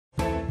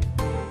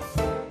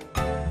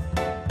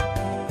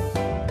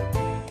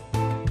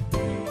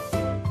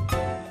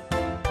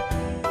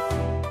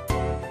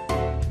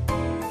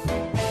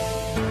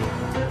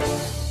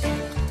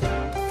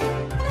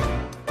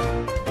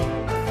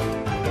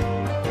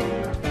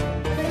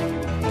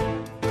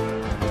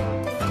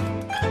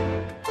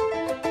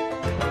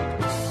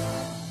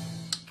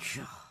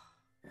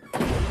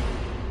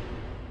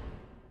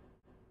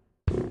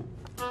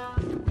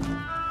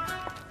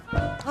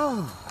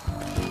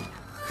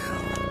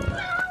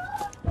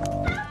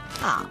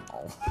Oh.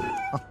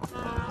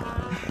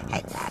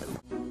 Hello.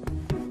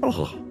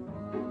 Oh.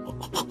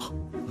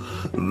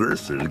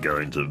 This is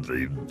going to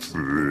be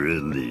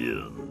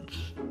brilliant.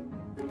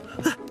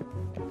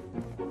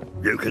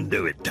 You can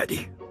do it,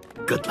 Teddy.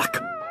 Good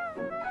luck.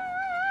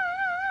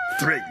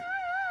 3,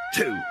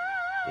 2, 1,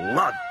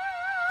 go!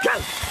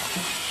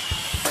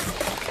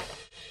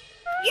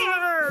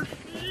 Yes!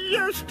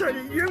 Yes,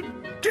 Teddy, you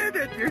did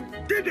it! You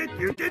did it!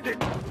 You did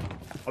it!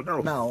 Oh,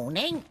 no.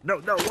 Morning. No,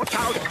 no, watch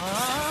out!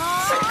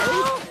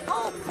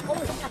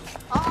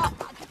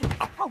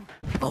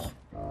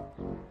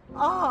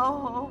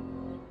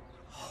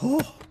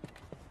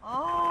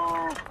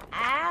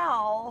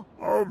 Ow.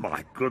 Oh,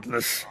 my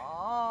goodness.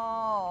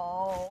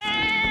 Oh.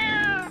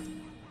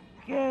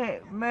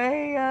 Get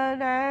me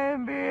an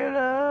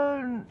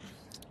ambulance.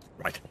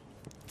 Right.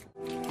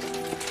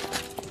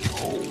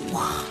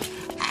 Oh.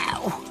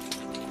 Ow.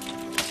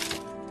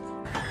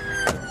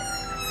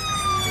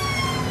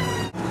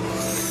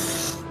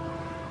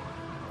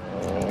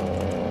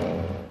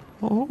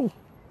 Oh.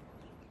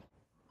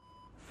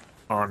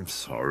 I'm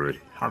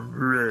sorry. I'm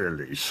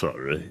really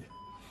sorry.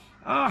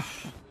 Oh.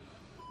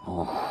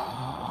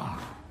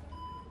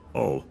 Oh.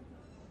 Oh,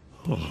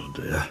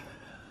 dear.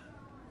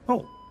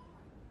 Oh.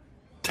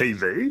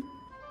 TV?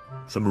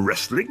 Some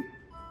wrestling?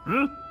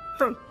 Huh?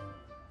 Oh.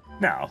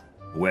 Now,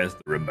 where's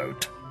the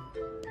remote?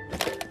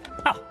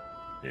 Ah,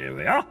 here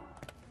we are.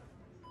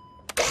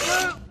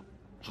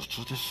 Just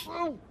for this.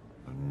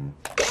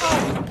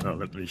 Now,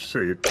 let me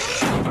see it.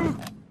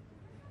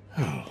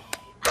 Ow.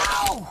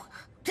 Ow.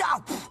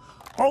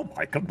 Oh,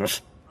 my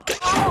goodness.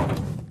 Oh.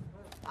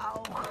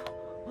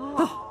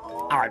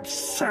 Oh. I'm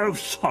so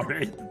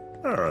sorry.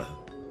 Ah.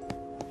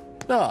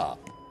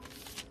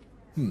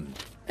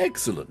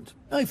 Excellent.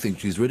 I think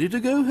she's ready to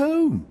go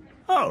home.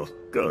 Oh,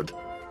 good.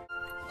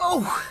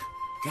 Oh.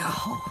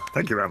 Oh.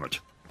 Thank you very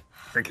much.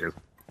 Thank you.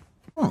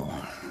 Oh.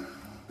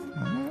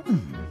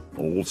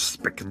 All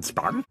spick and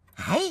span.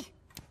 Hey?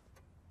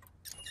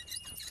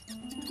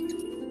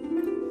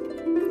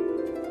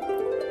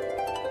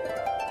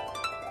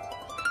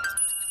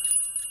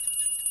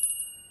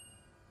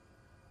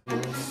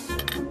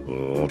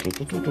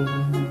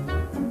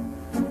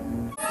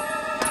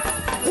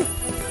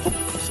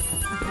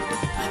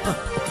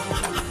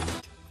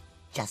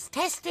 Just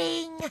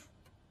testing.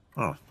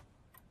 Oh.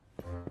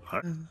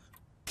 Huh?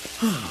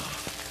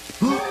 Oh,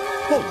 oh,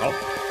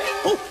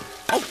 oh,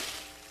 oh.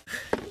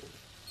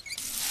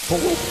 Oh,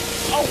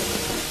 oh,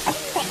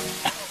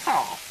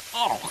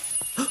 oh,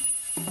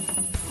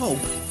 oh.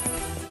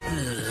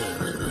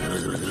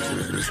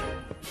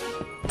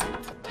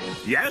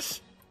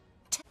 Yes?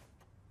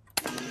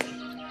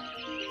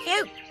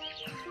 You.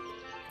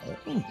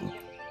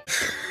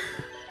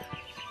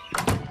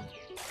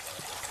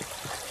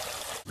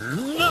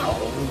 No!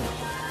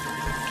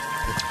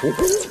 Oh,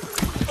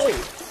 oh.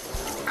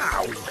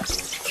 Ow!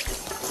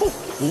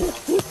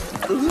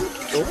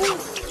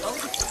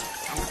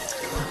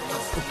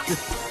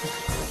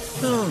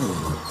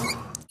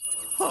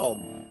 Oh,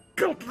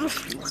 goodness!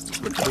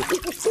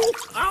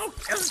 Ow!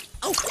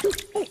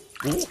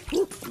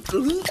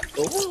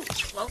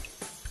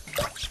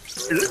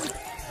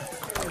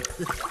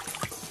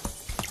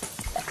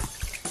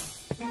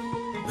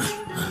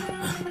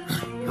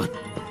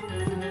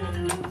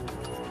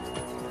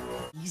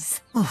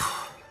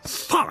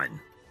 Fine.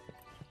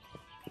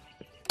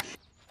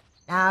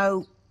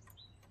 No.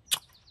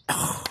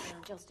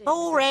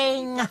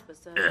 Boring.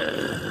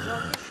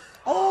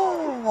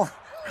 Oh,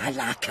 I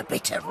like a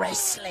bit of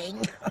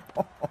wrestling.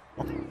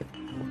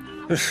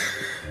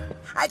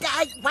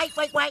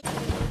 Wait.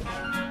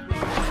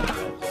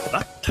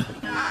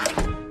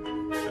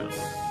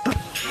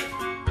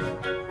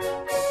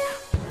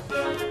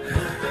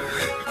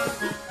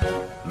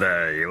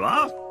 There you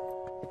are.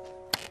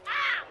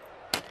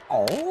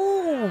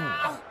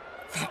 Oh,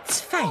 that's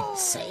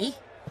fancy.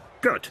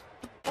 Good.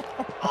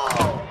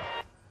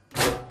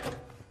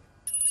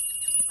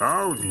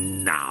 Oh,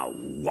 now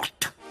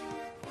what?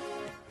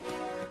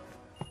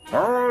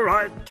 All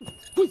right.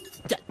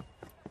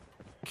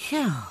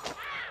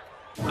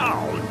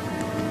 Oh,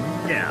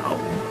 no.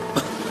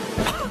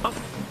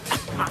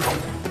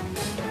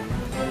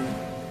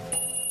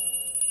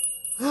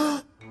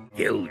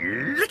 You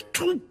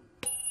little...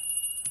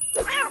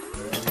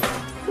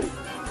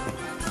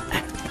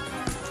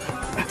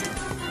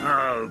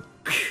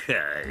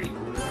 Okay.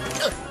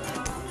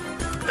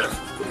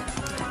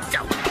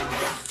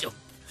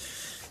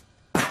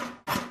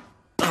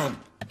 Oh,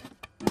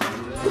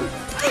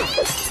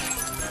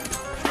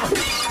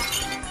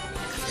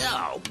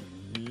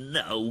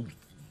 no.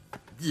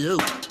 No.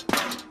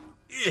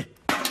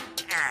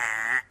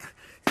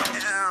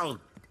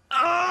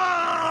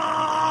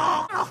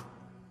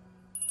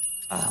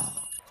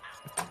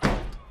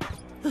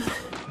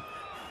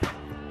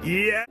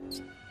 Yeah.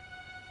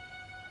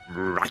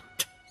 Right.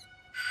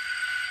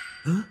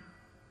 Huh?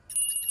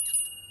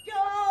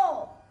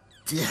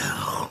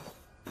 Joe!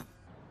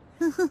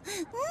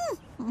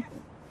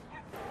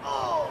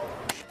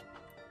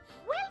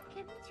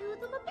 Welcome to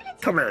the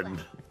mobility Come in. club.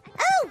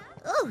 Oh,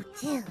 Oh,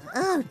 dear.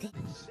 Oh, dear.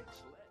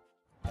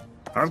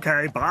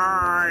 Okay,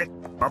 bye.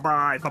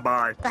 Bye-bye,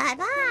 bye-bye.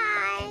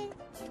 Bye-bye.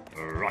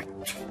 Right.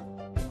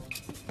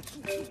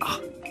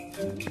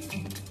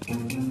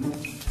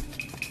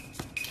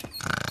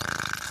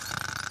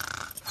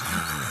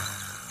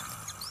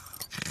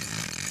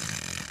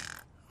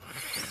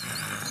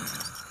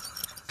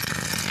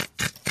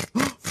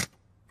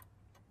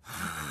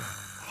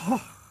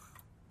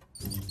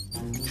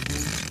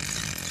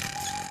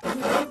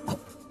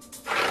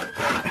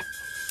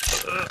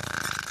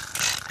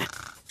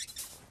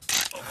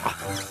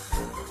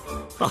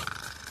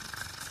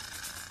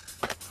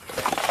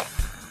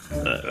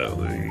 There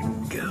we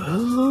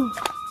go.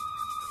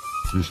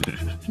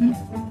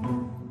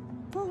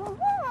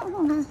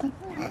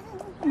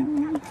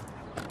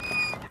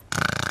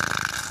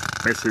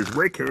 Mrs.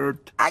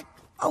 Wicked.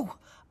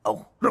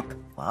 Oh, Look,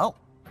 well,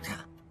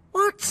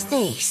 what's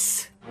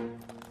this?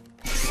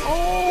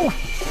 Oh,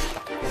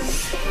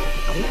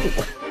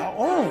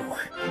 oh,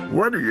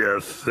 what do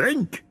you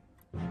think?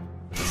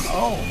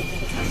 oh,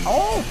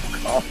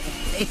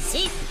 this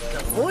is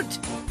good.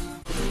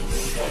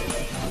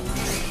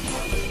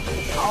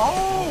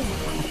 Oh,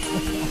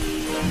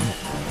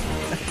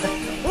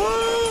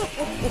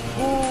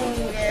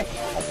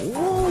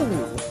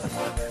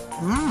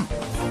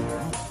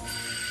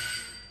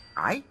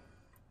 I.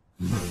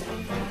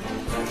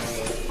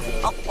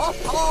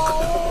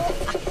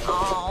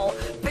 Oh,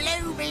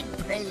 blooming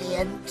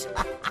brilliant.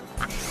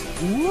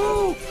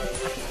 Woo.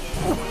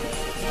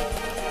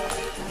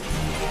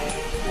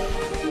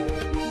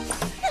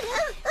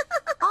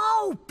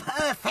 Oh,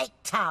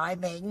 perfect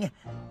timing.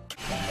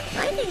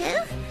 Hi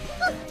there.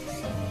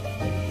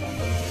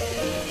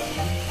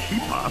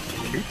 Keep up,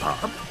 keep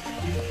up.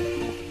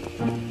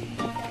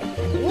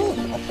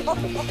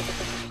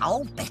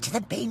 Oh, better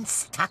than being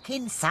stuck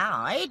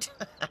inside.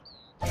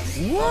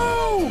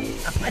 Whoa!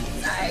 I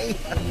say.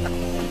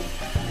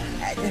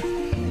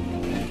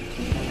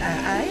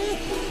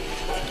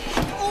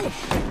 Oh!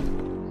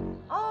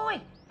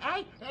 Oi!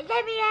 Hey,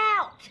 let me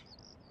out!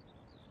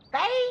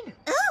 Bean!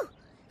 Oh,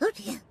 oh,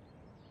 dear.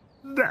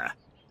 There.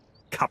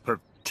 Cup of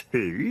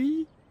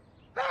tea?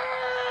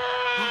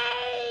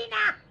 Bean!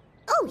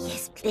 Oh,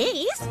 yes,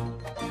 please.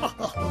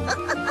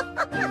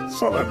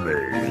 Follow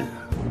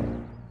me.